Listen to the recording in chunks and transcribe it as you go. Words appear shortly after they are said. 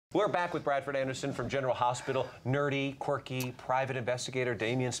We're back with Bradford Anderson from General Hospital. Nerdy, quirky, private investigator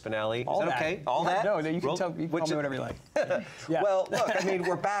Damian Spinelli. Is that okay? All that? No, you can call me whatever you like. Yeah. Well, look, I mean,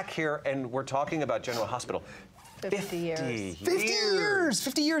 we're back here and we're talking about General Hospital. 50 years. 50 years!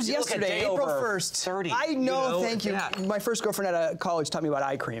 50 years yesterday, April 1st. 30. I know, thank you. Yeah. My first girlfriend at college taught me about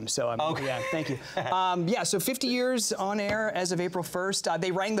eye cream, so yeah, thank you. Yeah, so 50 years on air as of April 1st. They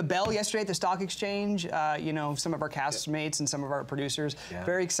rang the bell yesterday at the Stock Exchange. You know, some of our castmates and some of our producers. Yeah.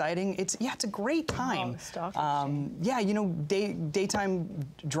 Very exciting. It's a great time. Yeah, you know, daytime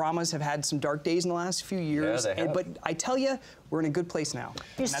dramas have had some dark days in the last few years. Yeah, they have. But I tell you, we're in a good place now.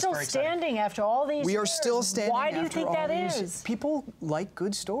 You're still standing after all these years. We are still standing. Why do you think that is? People like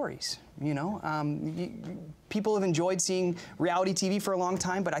good stories, you know. People have enjoyed seeing reality TV for a long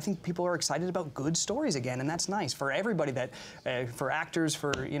time, but I think people are excited about good stories again, and that's nice for everybody. For actors,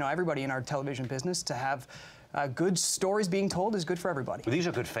 for everybody in our television business to have. Good stories being told is good for everybody. Well, these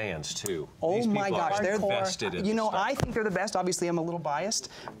are good fans, too. Oh my gosh, they're invested in I think they're the best. Obviously, I'm a little biased,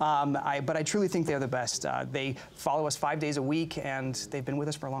 but I truly think they're the best. They follow us 5 days a week, and they've been with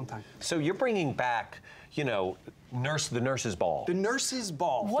us for a long time. So you're bringing back, you know, the Nurses' Ball. The Nurses'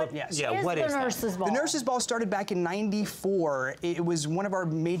 Ball. What yes. is the Nurses' Ball? The Nurses' Ball started back in '94. It was one of our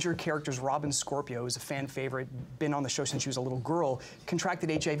major characters, Robin Scorpio, who's a fan favorite, been on the show since she was a little girl,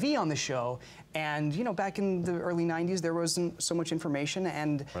 contracted HIV on the show. And, you know, back in the early 90s, there wasn't so much information.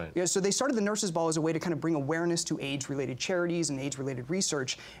 And so they started the Nurses' Ball as a way to kind of bring awareness to AIDS-related charities and AIDS-related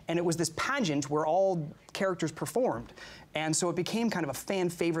research. And it was this pageant where all characters performed. And so it became kind of a fan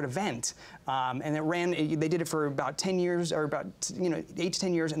favorite event. And they did it for about 10 years, or about, 8 to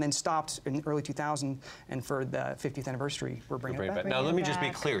 10 years, and then stopped in early 2000. And for the 50th anniversary, we're bringing it back. Now, let me just be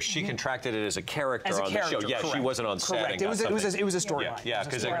clear. She contracted it as a character on the show. Yeah, she wasn't on set. Correct. It was a storyline. Yeah,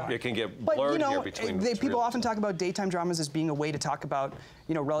 because it can get blurred here between people often talk about daytime dramas as being a way to talk about,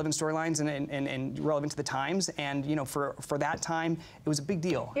 relevant storylines and relevant to the times. And, for that time, it was a big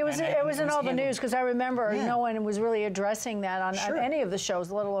deal. It was in all the news, because I remember no one was really addressing that on any of the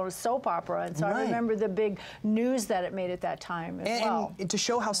shows, let alone a soap opera. And so I remember the big news that it made at that time as well. And to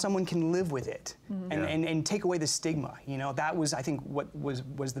show how someone can live with it and take away the stigma, that was, I think, what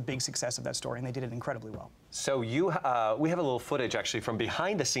was the big success of that story, and they did it incredibly well. So we have a little footage actually from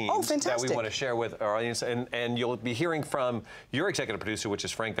behind the scenes that we want to share with our audience, and you'll be hearing from your executive producer, which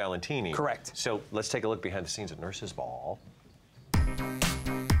is Frank Valentini. Correct. So let's take a look behind the scenes at Nurses' Ball.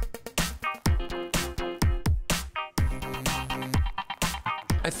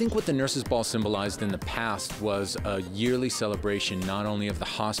 I think what the Nurses' Ball symbolized in the past was a yearly celebration not only of the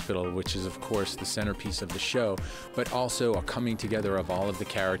hospital, which is of course the centerpiece of the show, but also a coming together of all of the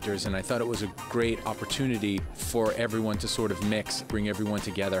characters. And I thought it was a great opportunity for everyone to sort of mix, bring everyone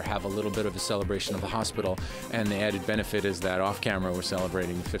together, have a little bit of a celebration of the hospital. And the added benefit is that off camera we're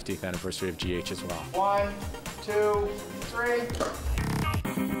celebrating the 50th anniversary of GH as well. 1, 2, 3.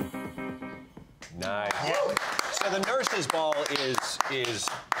 Nice. So the Nurses' Ball is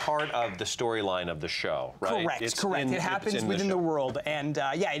part of the storyline of the show, right? Correct. It happens within the world. And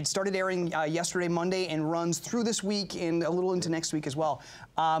yeah, it started airing yesterday, Monday, and runs through this week and a little into next week as well.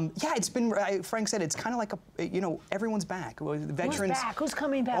 Yeah, it's been, Frank said, it's kind of like, everyone's back. Veterans. Who's back? Who's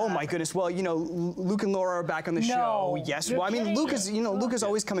coming back? Oh my goodness. Well, Luke and Laura are back on the show. Yes. Well, I mean, Luke is, Luke is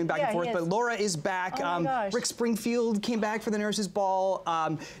always coming back and forth, but Laura is back. Rick Springfield came back for the Nurses' Ball.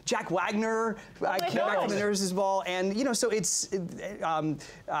 Jack Wagner came back for the Nurses' Ball. And, so it's,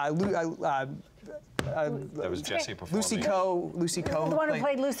 that was Jessie performing. Lucy Coe. The one who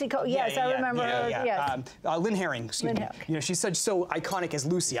played Lucy Coe. Yes, I remember her. Yes. Lynn Herring, excuse me. She's so iconic as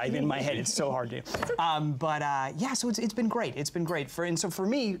Lucy. In my head, it's so hard to do. But yeah, so it's been great. It's been great. And so for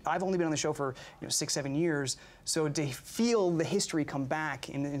me, I've only been on the show for 6, 7 years. So to feel the history come back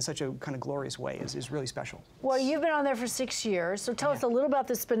in such a kind of glorious way is really special. Well, you've been on there for 6 years. So tell us a little about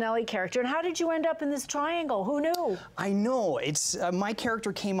the Spinelli character. And how did you end up in this triangle? Who knew? I know. It's my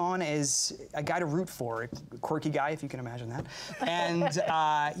character came on as a guy to root for, a quirky guy, if you can imagine that. And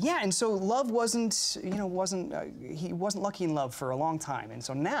yeah, and so love wasn't, he wasn't lucky in love for a long time. And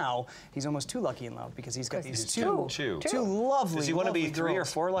so now he's almost too lucky in love because he's got these two lovely, Does he want to be girls. 3 or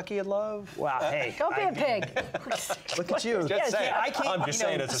 4 lucky in love? Wow, hey. Don't be a pig. Look at you. Just saying. I'm just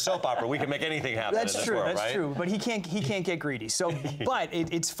saying it's a soap opera. We can make anything happen in this world, right? That's true. But he can't get greedy. So, but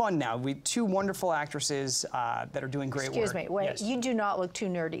it's fun now. We 2 wonderful actresses that are doing great work. Excuse me. Wait. Yes. You do not look too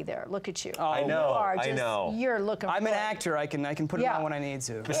nerdy there. Look at you. Oh, I know. I know. You're looking. I'm an actor. I can put it on when I need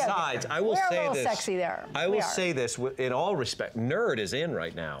to. Besides, I will say this. Sexy there. I will say this in all respect. Nerd is in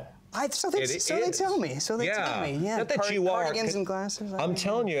right now. So they tell me. So they tell me. Yeah. Not that you are. Cardigans and glasses. I'm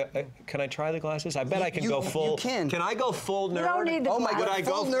telling you. Can I try the glasses? I bet I can go full. You can. Can I go full nerd? You don't need the glasses. Oh my God. Would I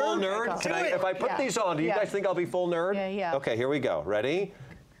go full nerd? Can I? If I put these on, do you guys think I'll be full nerd? Yeah. Okay, here we go. Ready?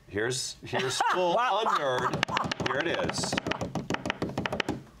 Here's full unnerd. Here it is.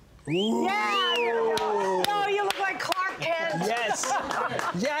 Yeah. No, you look like Clark Kent. Yes.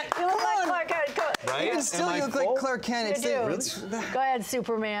 Yeah. You look like Clark Kent. Right? Even still, you look like Clark Kent. You do. Go ahead,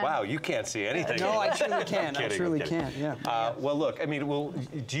 Superman. Wow, you can't see anything. No, I truly can. I truly can. Yeah. Well, look. I mean,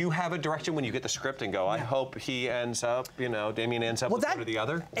 do you have a direction when you get the script and go? I hope he ends up. Damien ends up with one or the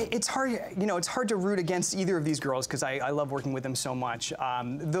other. It's hard. It's hard to root against either of these girls because I love working with them so much.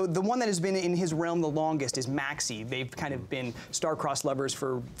 The one that has been in his realm the longest is Maxie. They've kind of been star-crossed lovers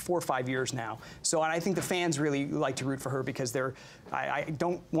for 4 or 5 years now. So I think the fans really like to root for her because they're. I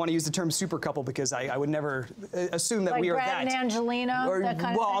don't want to use the term super couple because I would never assume that like we are Brad that. and Angelina, or, that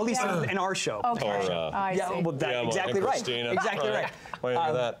kind well, of thing? at least in our show. Okay. I see. Well, exactly Mark right. Cristina. Exactly right. Why do you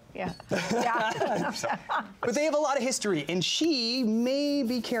do that? Yeah. But they have a lot of history, and she may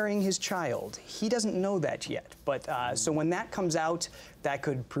be carrying his child. He doesn't know that yet. But so when that comes out, that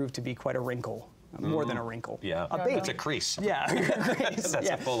could prove to be quite a wrinkle. More than a wrinkle. Yeah. A baby. It's a crease. Yeah. That's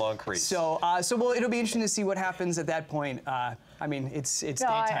a full-on crease. So, well, it'll be interesting to see what happens at that point. I mean, it's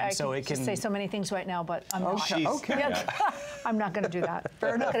daytime, so it can. Just say so many things right now, but I'm not. Okay. Yeah. I'm not going to do that.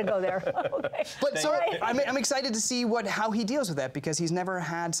 I'm not going to go there. Okay. But so I'm excited to see how he deals with that because he's never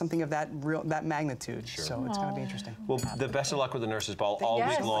had something of that magnitude. Sure. So it's going to be interesting. Well, the best of luck with the Nurses Ball all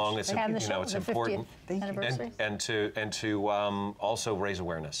week long. It's it's important. And to also raise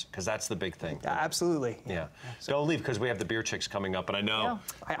awareness because that's the big thing. Absolutely. Yeah. Don't leave because we have the beer chicks coming up, and I know.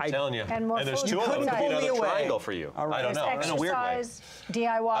 I'm telling you. And there's two of them. Could be another triangle for you. All right. I don't know. In a weird way.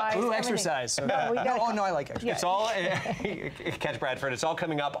 DIY. Exercise. No, I like exercise. It's all catch Bradford. It's all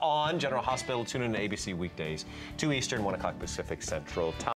coming up on General Hospital. Tune in to ABC weekdays, 2 Eastern, 1 o'clock Pacific Central Time.